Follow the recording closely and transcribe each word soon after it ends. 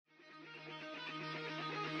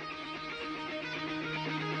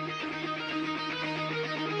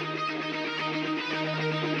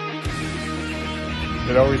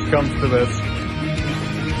It always comes to this.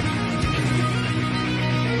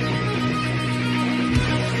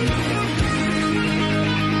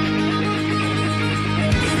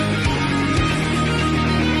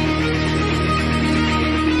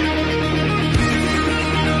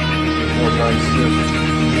 More nice.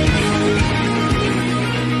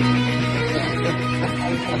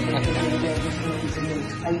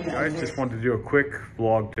 I just wanted to do a quick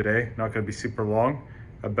vlog today, not going to be super long,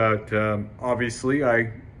 about obviously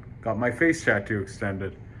I got my face tattoo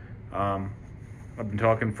extended. I've been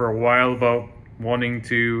talking for a while about wanting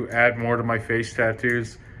to add more to my face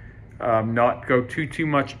tattoos, not go too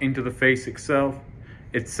much into the face itself,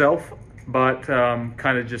 but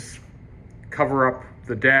kind of just cover up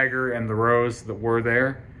the dagger and the rose that were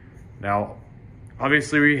there. Now,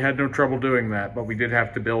 obviously we had no trouble doing that, but we did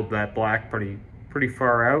have to build that black pretty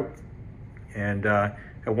far out, and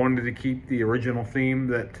I wanted to keep the original theme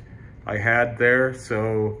that I had there,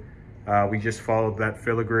 so we just followed that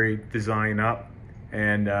filigree design up,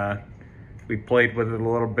 and we played with it a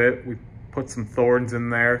little bit. We put some thorns in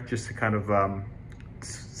there just to kind of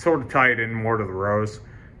sort of tie it in more to the rose.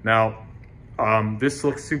 Now, this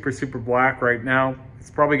looks super black right now.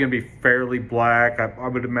 It's probably gonna be fairly black. I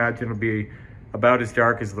would imagine it'll be about as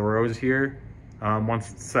dark as the rose here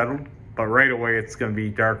once it's settled. But right away, it's going to be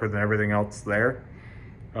darker than everything else there,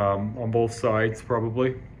 on both sides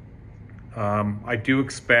probably. I do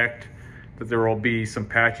expect that there will be some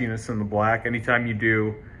patchiness in the black. Anytime you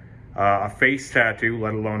do a face tattoo,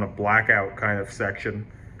 let alone a blackout kind of section,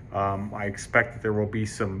 I expect that there will be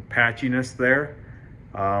some patchiness there.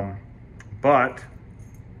 But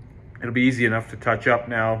it'll be easy enough to touch up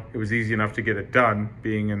now. It was easy enough to get it done,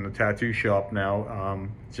 being in the tattoo shop now.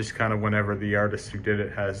 Just kind of whenever the artist who did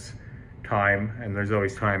it has time, and there's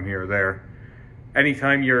always time here or there.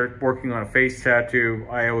 Anytime you're working on a face tattoo,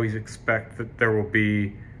 I always expect that there will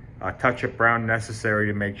be a touch-up brown necessary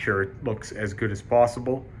to make sure it looks as good as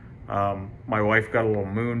possible. My wife got a little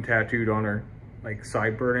moon tattooed on her like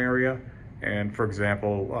sideburn area, and for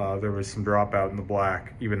example, there was some dropout in the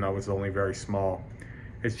black, even though it was only very small.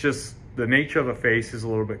 It's just the nature of the face is a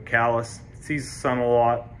little bit callous. It sees the sun a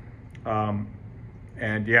lot.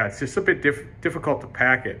 And yeah, it's just a bit difficult to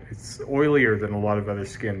pack it. It's oilier than a lot of other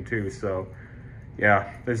skin too. So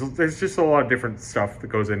yeah, there's just a lot of different stuff that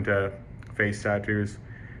goes into face tattoos.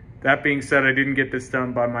 That being said, I didn't get this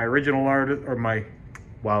done by my original artist, or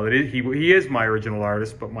well, he is my original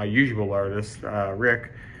artist, but my usual artist,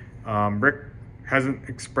 Rick. Rick hasn't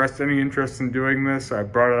expressed any interest in doing this. I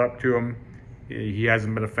brought it up to him. He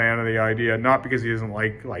hasn't been a fan of the idea, not because he doesn't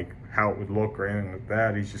like how it would look or anything like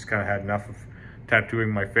that. He's just kind of had enough of tattooing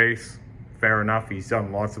my face. Fair enough, he's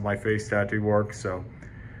done lots of my face tattoo work. So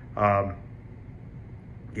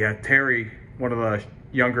yeah, Terry, one of the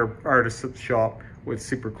younger artists at the shop with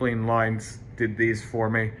super clean lines, did these for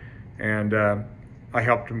me, and I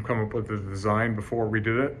helped him come up with the design before we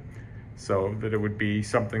did it, so that it would be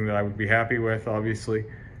something that I would be happy with. Obviously,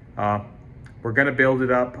 we're gonna build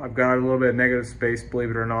it up. I've got a little bit of negative space, believe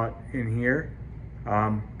it or not, in here.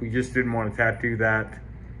 We just didn't want to tattoo that.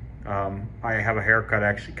 I have a haircut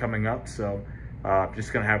actually coming up, so I'm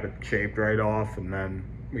just gonna have it shaved right off, and then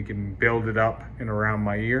we can build it up and around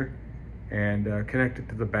my ear and connect it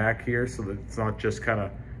to the back here, so that it's not just kind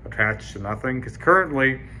of attached to nothing. Because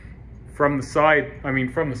currently, from the side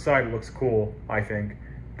it looks cool, I think,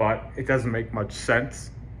 but it doesn't make much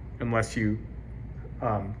sense unless you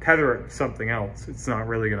tether it to something else. It's not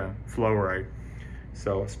really gonna flow right.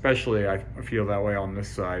 So especially I feel that way on this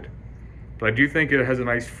side. But I do think it has a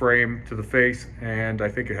nice frame to the face, and I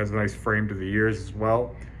think it has a nice frame to the ears as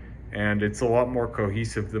well. And it's a lot more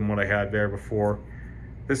cohesive than what I had there before.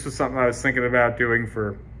 This was something I was thinking about doing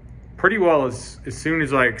for pretty well as soon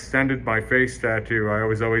as I extended my face tattoo. I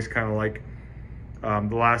was always kind of like,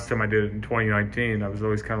 the last time I did it in 2019, I was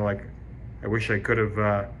always kind of like, I wish I could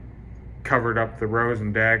have covered up the rose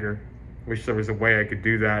and dagger. Wish there was a way I could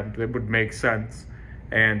do that would make sense.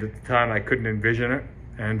 And at the time I couldn't envision it.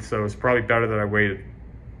 And so it's probably better that I waited.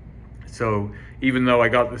 So even though I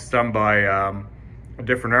got this done by a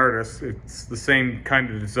different artist, it's the same kind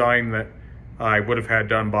of design that I would have had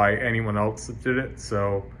done by anyone else that did it.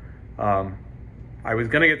 So I was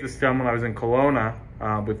gonna get this done when I was in Kelowna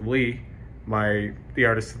with Lee, the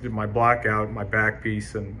artist that did my blackout, my back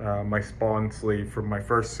piece, and my spawn sleeve for my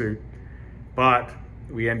first suit. But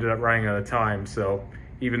we ended up running out of time. So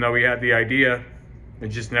even though we had the idea, it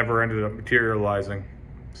just never ended up materializing.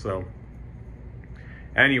 So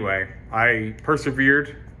anyway, I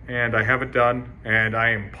persevered and I have it done, and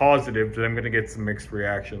I am positive that I'm gonna get some mixed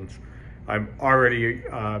reactions. I'm already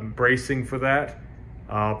bracing for that.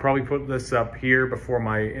 I'll probably put this up here before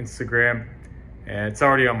my Instagram, and it's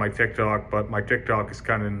already on my TikTok, but my TikTok is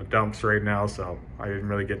kind of in the dumps right now, so I didn't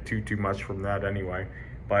really get too much from that anyway.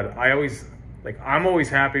 But I'm always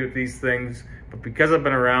happy with these things, but because I've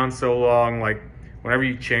been around so long, like whenever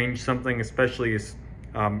you change something, especially as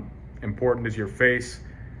important as your face,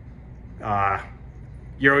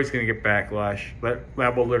 you're always going to get backlash.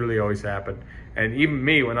 That will literally always happen. And even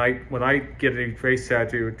me, when I get a face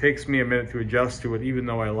tattoo, it takes me a minute to adjust to it, even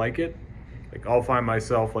though I like it. Like I'll find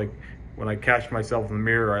myself, like when I catch myself in the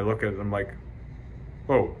mirror, I look at it and I'm like,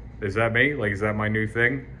 whoa, is that me? Like, is that my new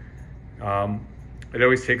thing? It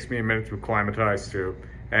always takes me a minute to acclimatize to,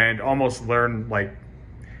 and almost learn, like,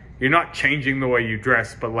 you're not changing the way you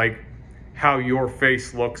dress, but like how your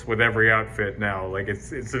face looks with every outfit now. Like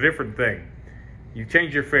it's a different thing. You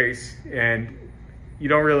change your face and you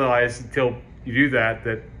don't realize until you do that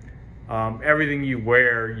everything you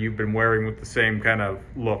wear, you've been wearing with the same kind of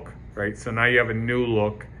look, right? So now you have a new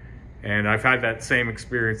look, and I've had that same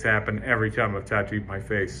experience happen every time I've tattooed my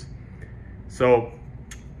face. So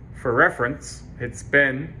for reference, it's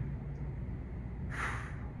been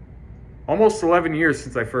almost 11 years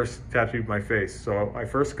since I first tattooed my face. So I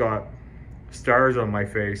first got stars on my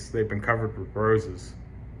face. They've been covered with roses.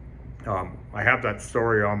 I have that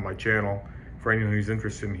story on my channel for anyone who's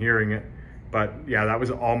interested in hearing it. But yeah, that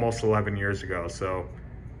was almost 11 years ago. So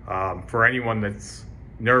for anyone that's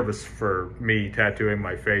nervous for me tattooing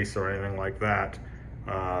my face or anything like that,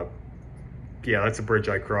 yeah, that's a bridge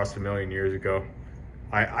I crossed a million years ago.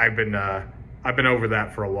 I've been over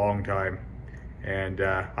that for a long time, and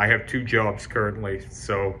I have 2 jobs currently.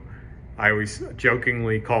 So I always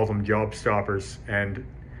jokingly call them job stoppers, and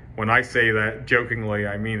when I say that jokingly,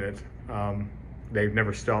 I mean it. They've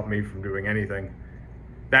never stopped me from doing anything.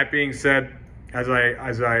 That being said, as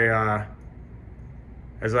I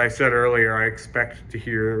said earlier, I expect to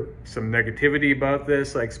hear some negativity about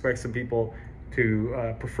this. I expect some people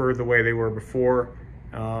to prefer the way they were before,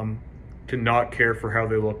 to not care for how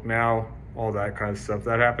they look now, all that kind of stuff.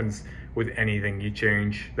 That happens with anything you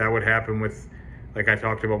change. That would happen with, like I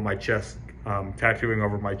talked about my chest, tattooing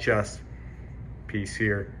over my chest piece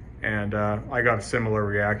here, and I got a similar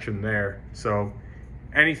reaction there. So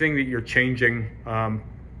anything that you're changing,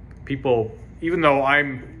 people, even though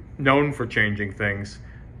I'm known for changing things,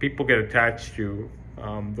 people get attached to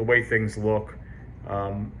the way things look,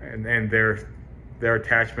 and their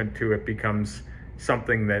attachment to it becomes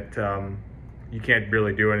something that you can't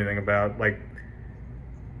really do anything about. Like,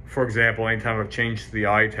 for example, anytime I've changed the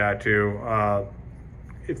eye tattoo,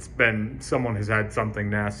 it's been, someone has had something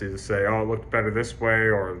nasty to say, oh, it looked better this way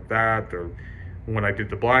or that. Or when I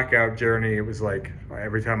did the blackout journey, it was like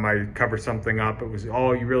every time I cover something up, it was,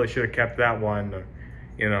 oh, you really should have kept that one. Or,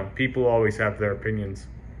 you know, people always have their opinions.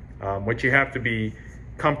 What you have to be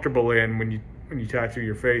comfortable in when you tattoo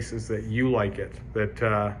your face is that you like it,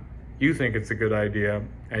 that you think it's a good idea,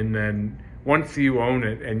 and then once you own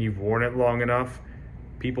it and you've worn it long enough,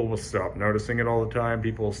 people will stop noticing it all the time.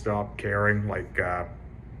 People will stop caring. Like,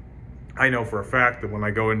 I know for a fact that when I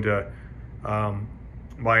go into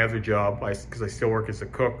my other job, because I still work as a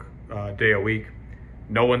cook day a week,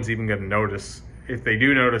 no one's even going to notice. If they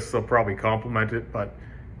do notice, they'll probably compliment it, but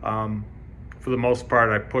for the most part,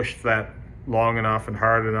 I pushed that long enough and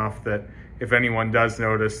hard enough that if anyone does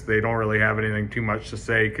notice, they don't really have anything too much to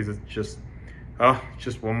say, because it's just, oh,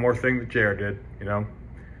 just one more thing that Jared did, you know?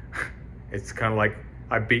 It's kind of like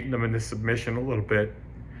I've beaten them into submission a little bit.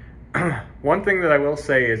 One thing that I will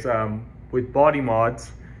say is with body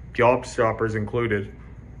mods, job stoppers included,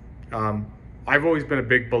 I've always been a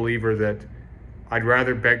big believer that I'd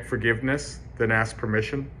rather beg forgiveness than ask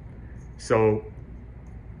permission. So,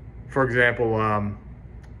 for example,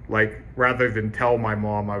 like, rather than tell my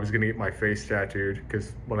mom I was gonna get my face tattooed,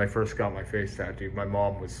 because when I first got my face tattooed, my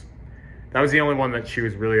mom that was the only one that she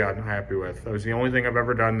was really unhappy with. That was the only thing I've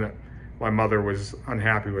ever done that my mother was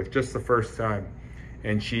unhappy with, just the first time.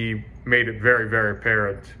 And she made it very, very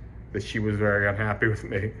apparent that she was very unhappy with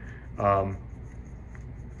me.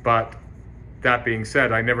 But that being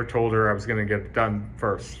said, I never told her I was gonna get it done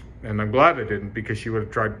first. And I'm glad I didn't, because she would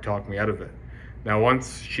have tried to talk me out of it. Now,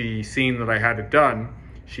 once she seen that I had it done,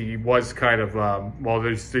 she was kind of, well,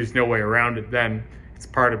 there's no way around it then. It's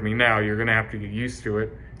part of me now. You're gonna have to get used to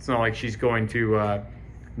it. It's not like she's going to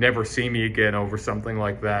never see me again over something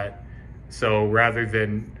like that. So rather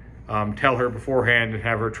than tell her beforehand and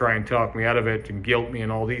have her try and talk me out of it and guilt me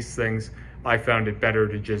and all these things, I found it better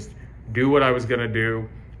to just do what I was gonna do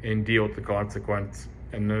and deal with the consequence.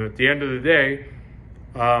 And then at the end of the day,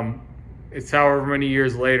 it's however many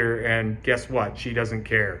years later, and guess what? She doesn't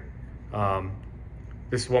care.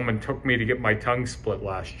 this woman took me to get my tongue split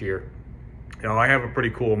last year. You know, I have a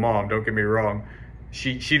pretty cool mom, don't get me wrong.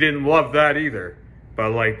 She didn't love that either,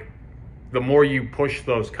 but like, the more you push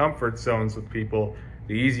those comfort zones with people,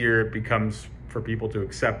 the easier it becomes for people to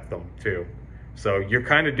accept them too. So you're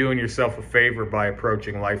kind of doing yourself a favor by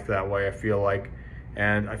approaching life that way, I feel like.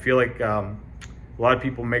 And I feel like a lot of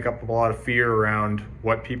people make up a lot of fear around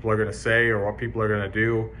what people are gonna say or what people are gonna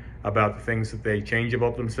do about the things that they change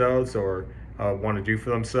about themselves or want to do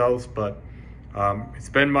for themselves. But it's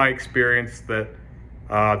been my experience that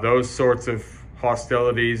those sorts of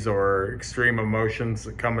hostilities or extreme emotions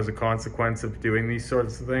that come as a consequence of doing these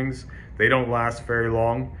sorts of things, they don't last very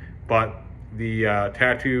long. But the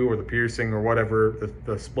tattoo or the piercing or whatever,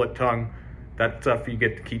 the split tongue, that stuff you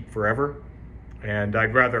get to keep forever. And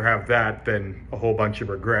I'd rather have that than a whole bunch of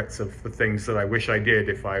regrets of the things that I wish I did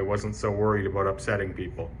if I wasn't so worried about upsetting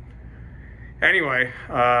people. Anyway,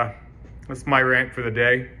 that's my rant for the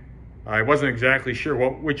day. I wasn't exactly sure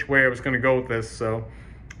which way I was going to go with this, so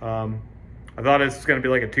I thought this was going to be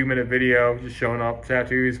like a 2-minute video just showing off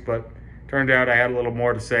tattoos, but turned out I had a little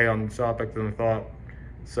more to say on the topic than I thought.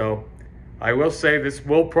 So I will say this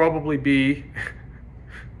will probably be,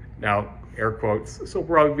 now air quotes, this will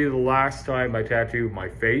probably be the last time I tattoo my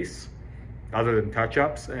face, other than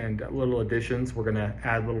touch-ups and little additions. We're going to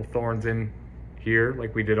add little thorns in here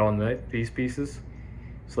like we did on these pieces.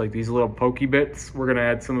 So like these little pokey bits, we're gonna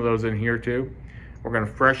add some of those in here too. We're gonna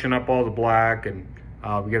freshen up all the black, and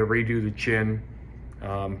we gotta redo the chin.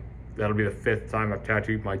 That'll be the 5th time I've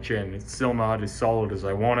tattooed my chin. It's still not as solid as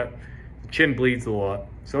I want it. The chin bleeds a lot,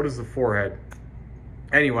 so does the forehead.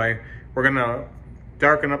 Anyway, we're gonna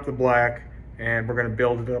darken up the black and we're gonna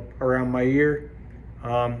build it up around my ear.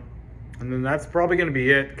 And then that's probably gonna be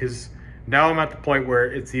it, because now I'm at the point where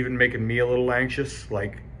it's even making me a little anxious,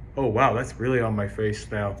 like, oh wow, that's really on my face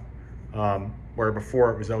now. Where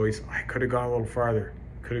before it was always, I could have gone a little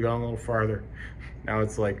farther, Now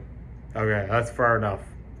it's like, okay, that's far enough.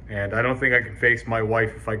 And I don't think I can face my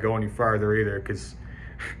wife if I go any farther either, because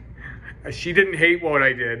she didn't hate what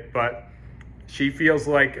I did, but she feels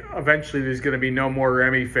like eventually there's gonna be no more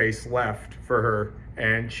Remy face left for her.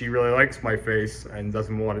 And she really likes my face and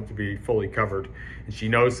doesn't want it to be fully covered. And she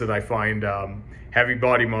knows that I find heavy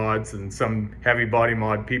body mods and some heavy body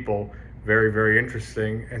mod people very, very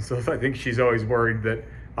interesting. And so I think she's always worried that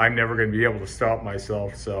I'm never going to be able to stop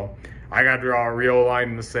myself. So I got to draw a real line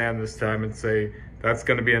in the sand this time and say, that's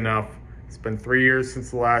going to be enough. It's been 3 years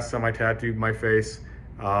since the last time I tattooed my face.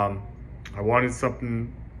 I wanted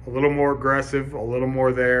something a little more aggressive, a little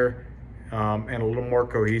more there, and a little more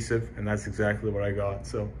cohesive, and that's exactly what I got.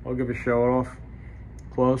 So I'll give a show off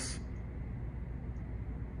close.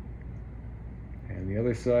 And the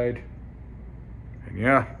other side. And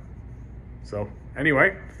yeah. So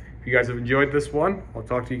anyway, if you guys have enjoyed this one, I'll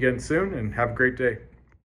talk to you again soon, and have a great day.